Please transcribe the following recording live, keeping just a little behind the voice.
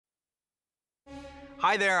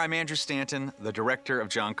Hi there, I'm Andrew Stanton, the director of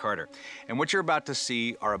John Carter. And what you're about to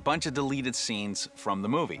see are a bunch of deleted scenes from the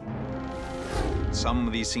movie. Some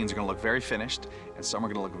of these scenes are gonna look very finished, and some are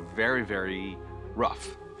gonna look very, very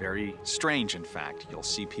rough. Very strange, in fact. You'll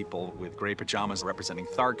see people with gray pajamas representing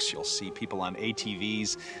Tharks. You'll see people on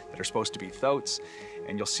ATVs that are supposed to be Thoats.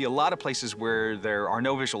 And you'll see a lot of places where there are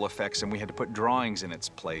no visual effects and we had to put drawings in its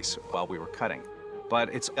place while we were cutting.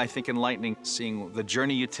 But it's, I think, enlightening seeing the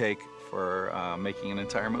journey you take for making an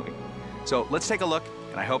entire movie. So let's take a look,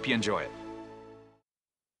 and I hope you enjoy it.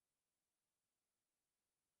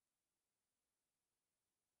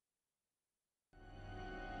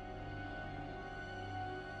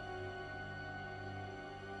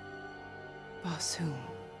 Barsoom.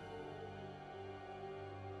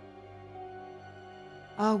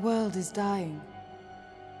 Our world is dying.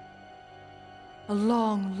 A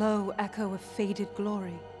long, low echo of faded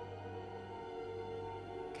glory.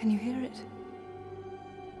 Can you hear it?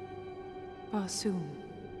 Barsoom.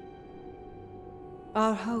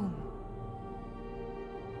 Our home.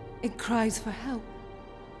 It cries for help.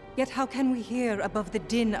 Yet how can we hear above the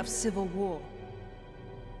din of civil war?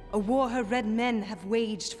 A war her red men have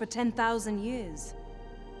waged for 10,000 years.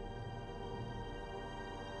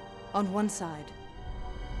 On one side,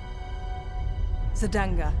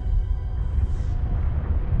 Z'danga,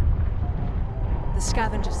 the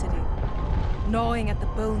scavenger city, gnawing at the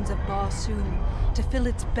bones of Barsoom to fill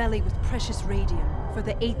its belly with precious radium for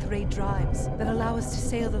the 8th ray drives that allow us to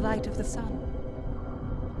sail the light of the sun.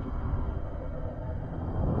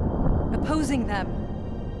 Opposing them,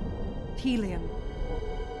 helium,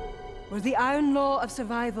 where the iron law of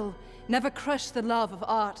survival never crushed the love of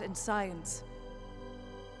art and science.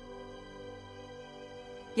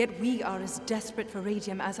 Yet we are as desperate for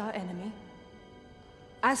radium as our enemy,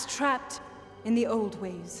 as trapped in the old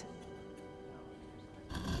ways.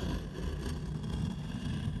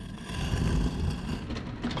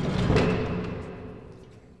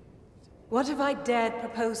 What if I dared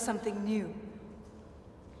propose something new?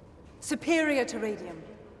 Superior to radium.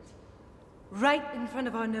 Right in front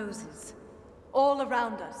of our noses, all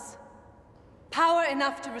around us. Power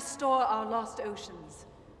enough to restore our lost oceans.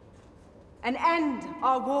 And end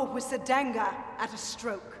our war with Z'danga at a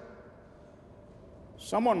stroke.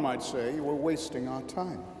 Someone might say you were wasting our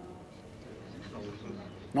time.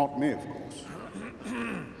 Not me, of course.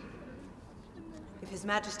 If His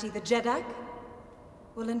Majesty the Jeddak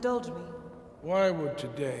will indulge me. Why would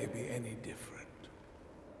today be any different?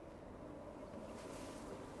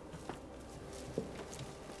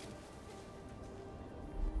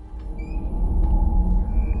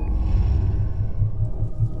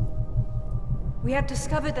 We have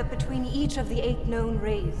discovered that between each of the 8 known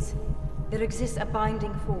rays, there exists a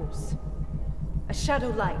binding force. A shadow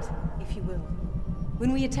light, if you will.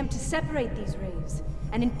 When we attempt to separate these rays,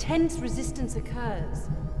 an intense resistance occurs,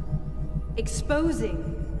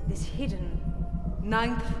 exposing this hidden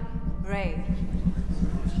 9th ray.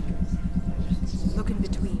 Look in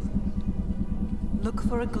between. Look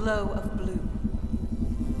for a glow of blue.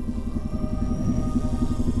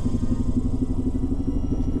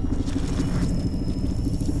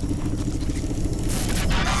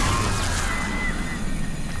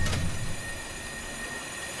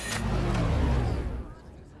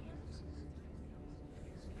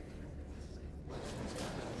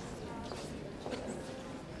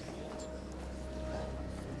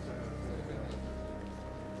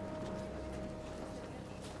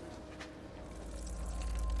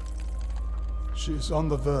 She is on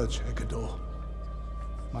the verge, Hecador.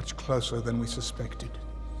 Much closer than we suspected.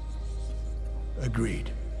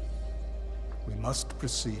 Agreed. We must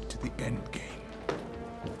proceed to the end game.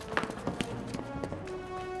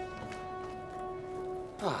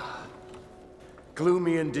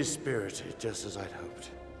 Gloomy and dispirited, just as I'd hoped.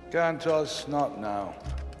 Kantos, not now.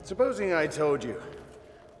 Supposing I told you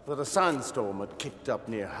that a sandstorm had kicked up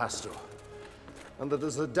near Hastur, and that a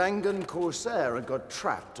Z'dangan corsair had got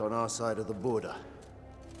trapped on our side of the border.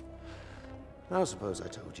 Now suppose I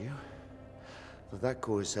told you that that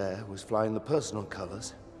corsair was flying the personal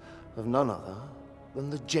colors of none other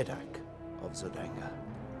than the Jeddak of Z'danga.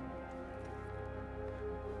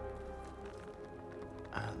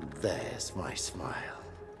 And there's my smile.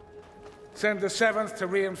 Send the 7th to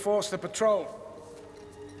reinforce the patrol.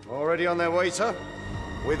 Already on their way, sir,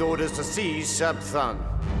 with orders to seize Shabthan.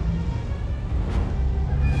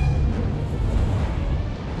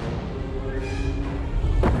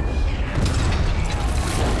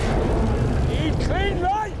 Clean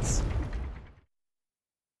lights!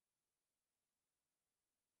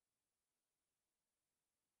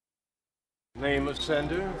 Name of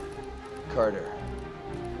sender? Carter.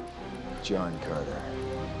 John Carter.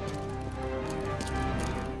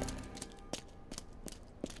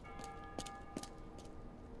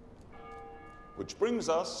 brings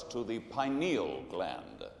us to the pineal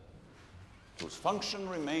gland, whose function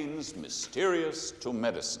remains mysterious to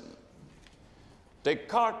medicine.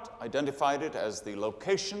 Descartes identified it as the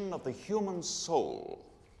location of the human soul,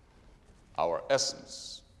 our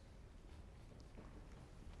essence.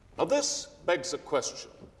 Now this begs a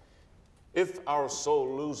question. If our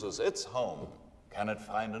soul loses its home, can it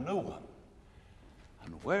find a new one?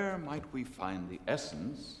 And where might we find the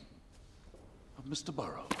essence of Mr.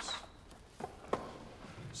 Burroughs?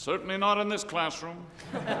 Certainly not in this classroom.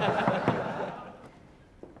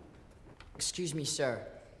 Excuse me, sir.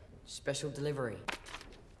 Special delivery.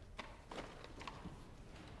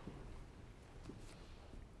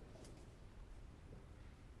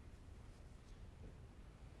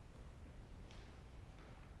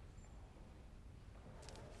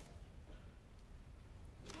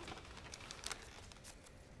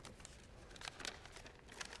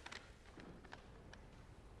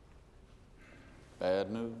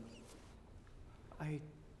 Bad news? I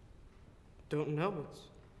don't know. It's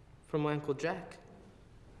from my Uncle Jack.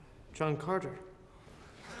 John Carter.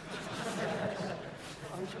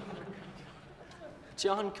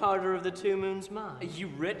 John Carter of the Two Moons Mine. You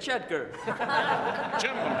rich, Edgar?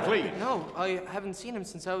 Gentlemen, please. No, I haven't seen him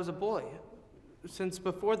since I was a boy. Since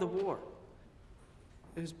before the war.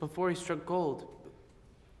 It was before he struck gold.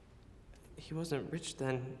 He wasn't rich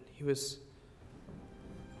then. He was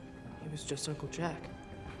just Uncle Jack.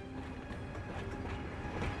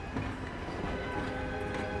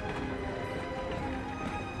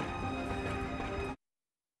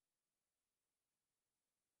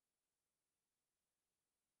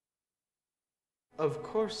 Of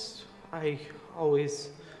course, I always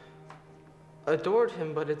adored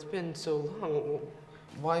him, but it's been so long.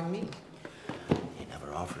 Why me? He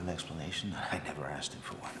never offered an explanation, and I never asked him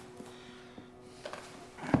for one.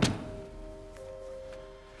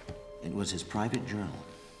 It was his private journal.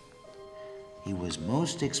 He was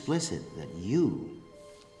most explicit that you,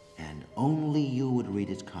 and only you, would read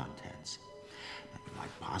its contents. You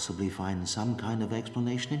might possibly find some kind of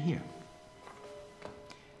explanation in here.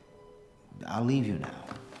 I'll leave you now.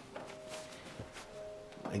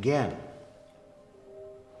 Again,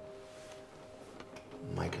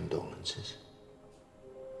 my condolences.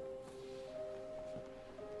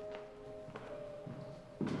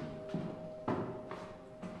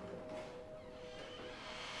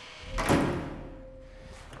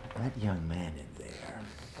 That young man in there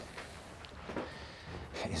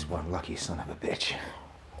is one lucky son of a bitch.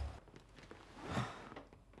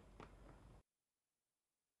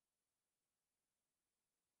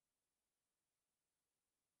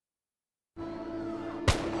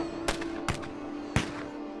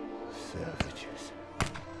 Savages.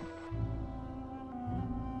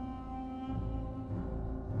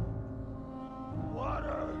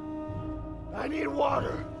 Water! I need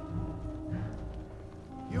water!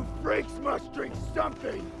 You freaks must drink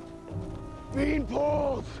something! Bean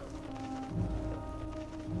poles!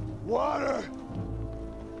 Water!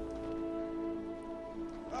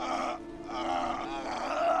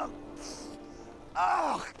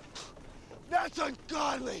 That's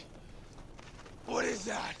ungodly! What is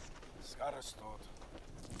that?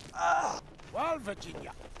 Well,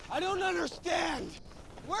 Virginia. I don't understand!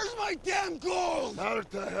 Where's my damn gold?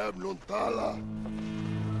 Narta heb nuntala.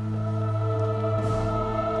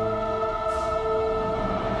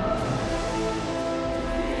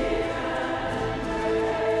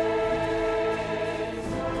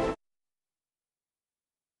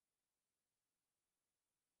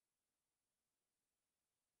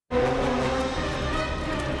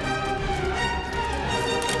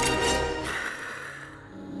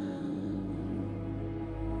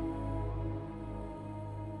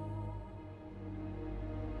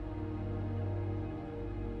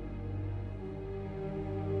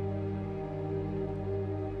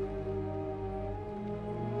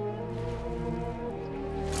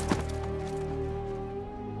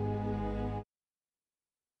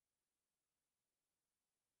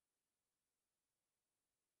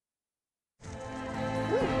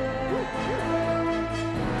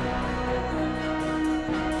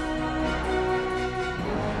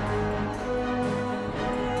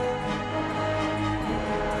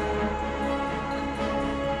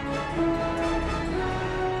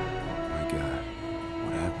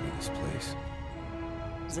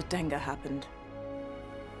 The Dejah happened.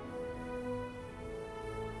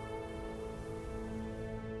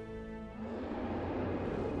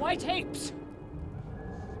 White apes!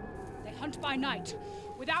 They hunt by night,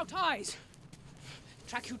 without eyes.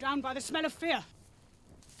 Track you down by the smell of fear.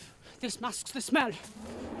 This masks the smell.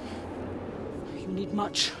 You need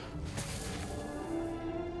much.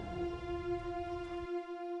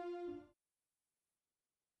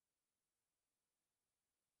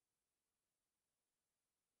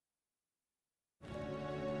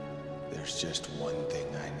 There's just one thing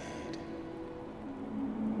I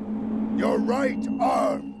need. Your right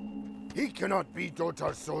arm! He cannot be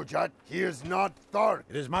Dejah Sojat. He is not Thark.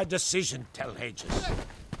 It is my decision, tell Hajus.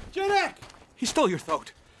 Janek! He stole your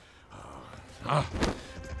throat.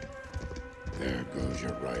 There goes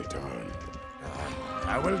your right arm.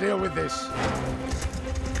 I will deal with this.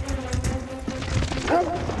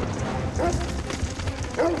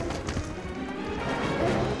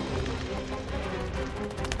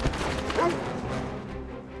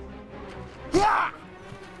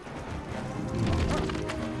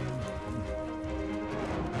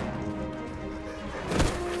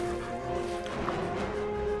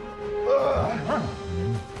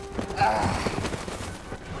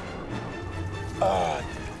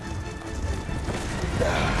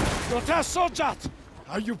 Dejah Sojat!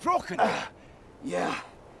 Are you broken? Yeah,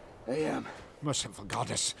 I am. Merciful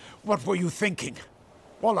goddess, what were you thinking?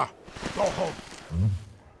 Walla, go home.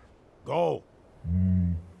 Go.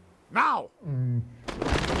 Now!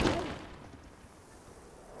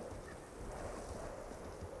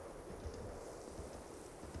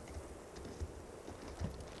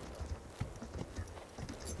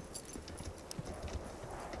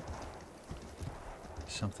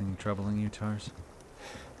 Something troubling you, Tars?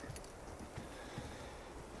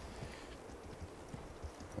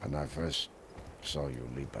 When I first saw you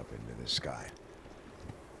leap up into the sky,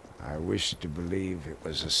 I wished to believe it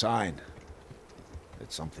was a sign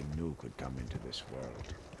that something new could come into this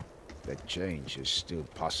world, that change is still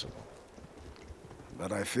possible.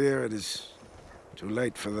 But I fear it is too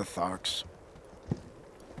late for the Tharks,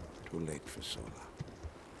 too late for Sola.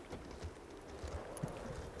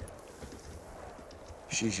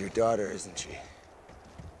 She's your daughter, isn't she?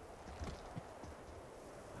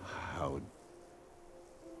 How?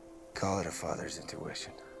 Call it a father's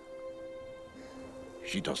intuition.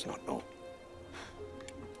 She does not know.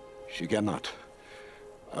 She cannot.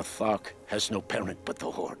 A Thark has no parent but the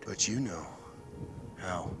Horde. But you know.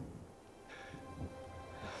 How?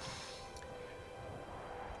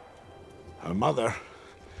 Her mother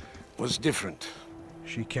was different.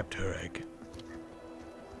 She kept her egg.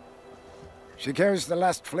 She carries the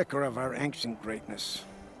last flicker of our ancient greatness.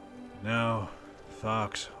 Now,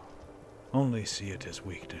 Tharks only see it as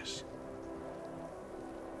weakness.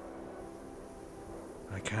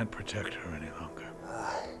 I can't protect her any longer.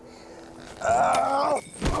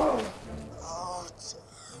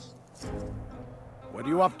 What are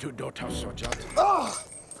you up to, Dejah Sojat?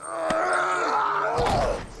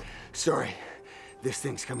 Sorry. This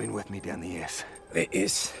thing's coming with me down the ears. There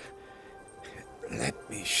is. Let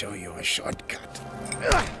me show you a shortcut.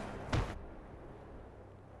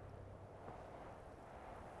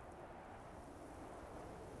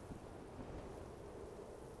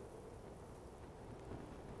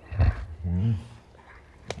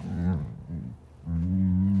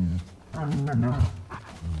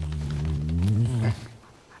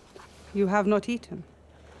 You have not eaten.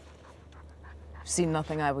 I've seen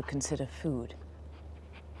nothing I would consider food.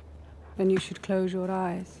 Then you should close your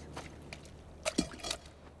eyes.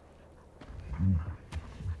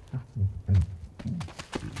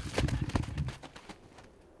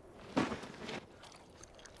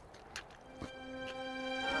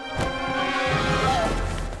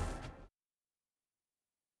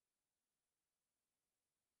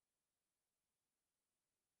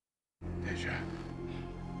 Dejah.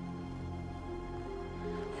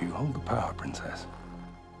 You hold the power, Princess.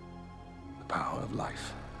 The power of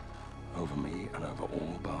life. Over me and over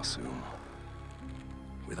all Barsoom.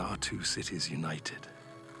 With our two cities united,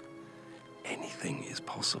 anything is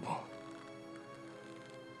possible.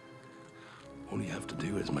 All you have to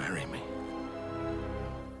do is marry me.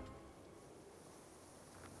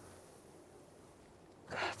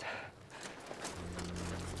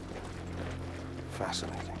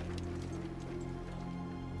 Fascinating.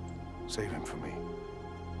 Save him for me.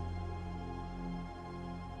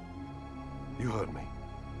 You heard me.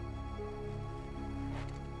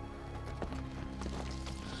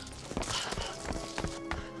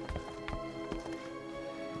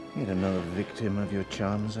 Yet another victim of your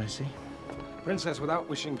charms, I see. Princess, without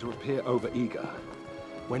wishing to appear over-eager,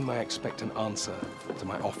 when may I expect an answer to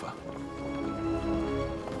my offer?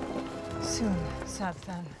 Soon,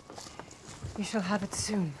 Sabthan. You shall have it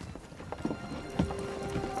soon.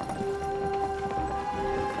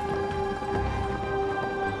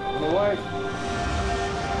 My wife.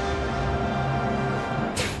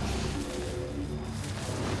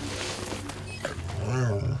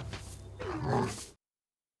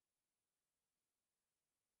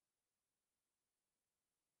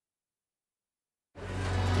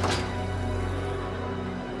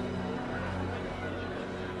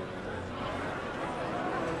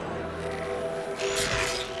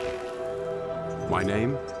 My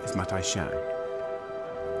name is Matai Shang,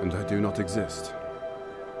 and I do not exist.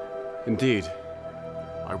 Indeed,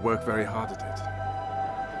 I work very hard at it.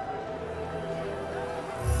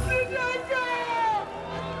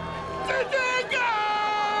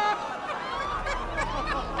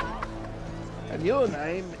 And your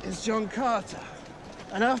name is John Carter.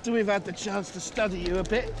 And after we've had the chance to study you a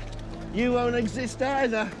bit, you won't exist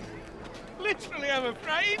either. Literally, I'm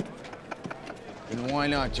afraid. Then why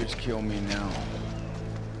not just kill me now?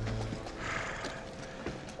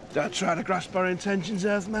 Don't try to grasp our intentions,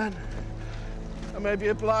 Earthman. I may be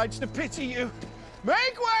obliged to pity you.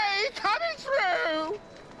 Make way! Coming through!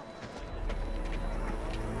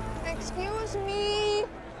 Excuse me.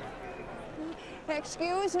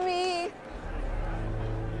 Excuse me.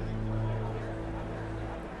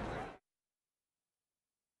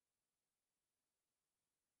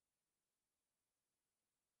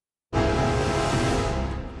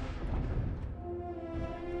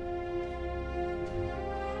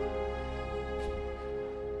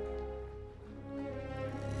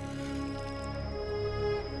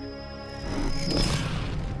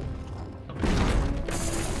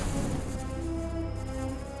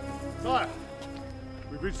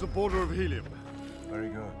 We've reached the border of Helium. Very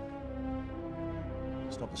good.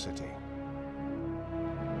 Stop the city.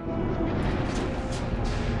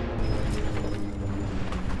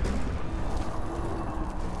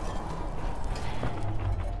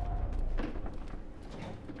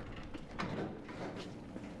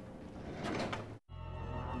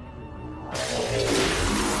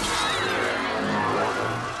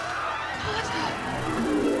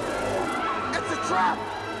 It's a trap!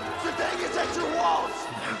 The thing is at your walls!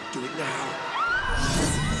 Do it now.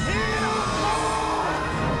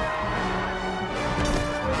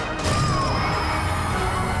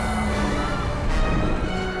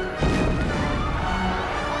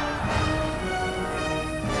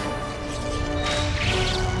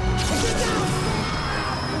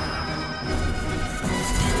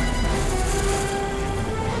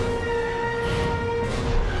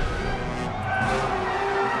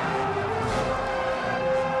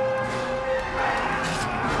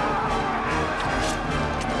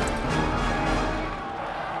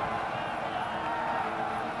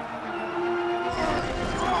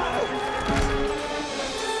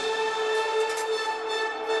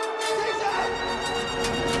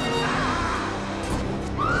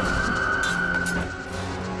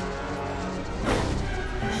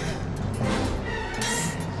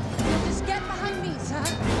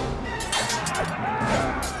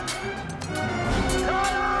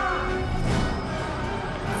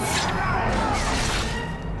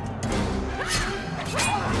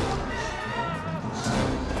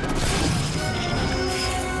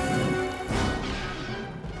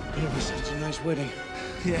 Wedding.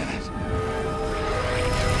 Yeah.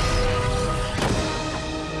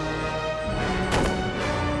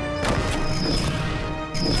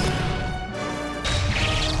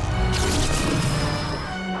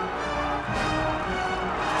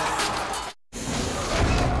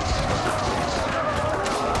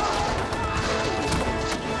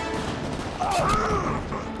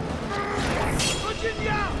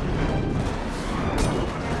 Virginia!